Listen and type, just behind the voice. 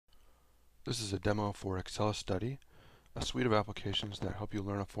This is a demo for AccelaStudy, a suite of applications that help you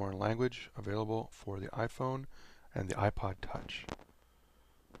learn a foreign language available for the iPhone and the iPod Touch.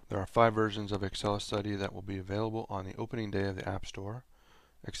 There are 5 versions of AccelaStudy that will be available on the opening day of the App Store: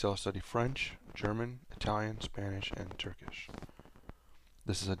 AccelaStudy French, German, Italian, Spanish, and Turkish.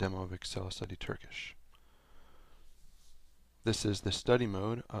 This is a demo of AccelaStudy Turkish. This is the study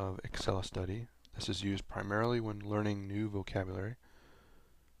mode of AccelaStudy. This is used primarily when learning new vocabulary.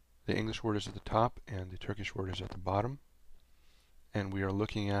 The English word is at the top and the Turkish word is at the bottom. And we are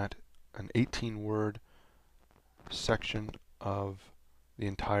looking at an 18-word section of the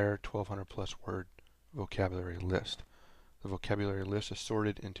entire 1,200 plus word vocabulary list. The vocabulary list is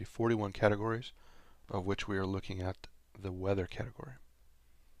sorted into 41 categories, of which we are looking at the weather category.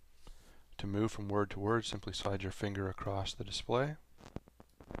 To move from word to word, simply slide your finger across the display,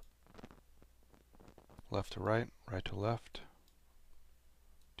 left to right, right to left,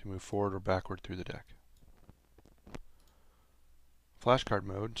 to move forward or backward through the deck. Flashcard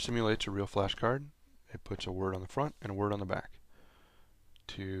mode simulates a real flashcard. It puts a word on the front and a word on the back.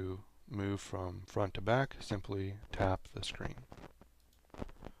 To move from front to back, simply tap the screen.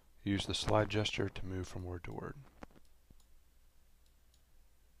 Use the slide gesture to move from word to word.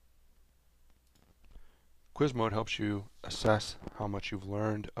 Quiz mode helps you assess how much you've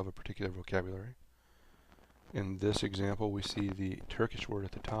learned of a particular vocabulary. In this example, we see the Turkish word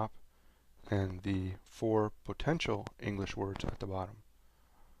at the top and the 4 potential English words at the bottom.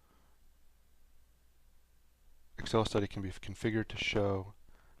 AccelaStudy can be configured to show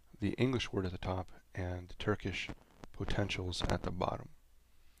the English word at the top and the Turkish potentials at the bottom.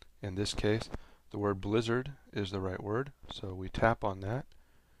 In this case, the word blizzard is the right word, so we tap on that.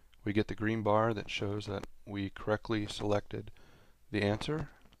 We get the green bar that shows that we correctly selected the answer,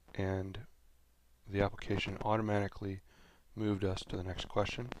 and the application automatically moved us to the next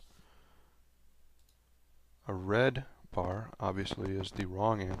question. A red bar obviously is the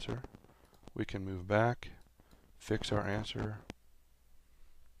wrong answer. We can move back, fix our answer.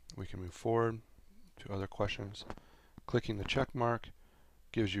 We can move forward to other questions. Clicking the check mark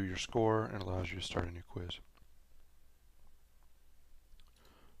gives you your score and allows you to start a new quiz.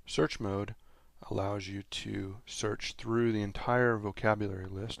 Search mode allows you to search through the entire vocabulary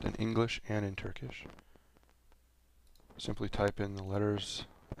list in English and in Turkish. Simply type in the letters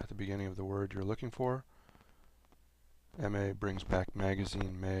at the beginning of the word you're looking for. MA brings back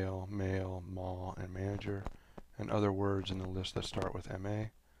magazine, mail, mail, mall, and manager, and other words in the list that start with MA.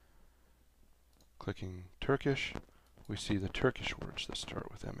 Clicking Turkish, we see the Turkish words that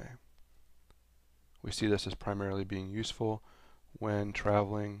start with MA. We see this as primarily being useful when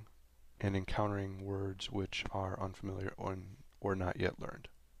traveling and encountering words which are unfamiliar or not yet learned.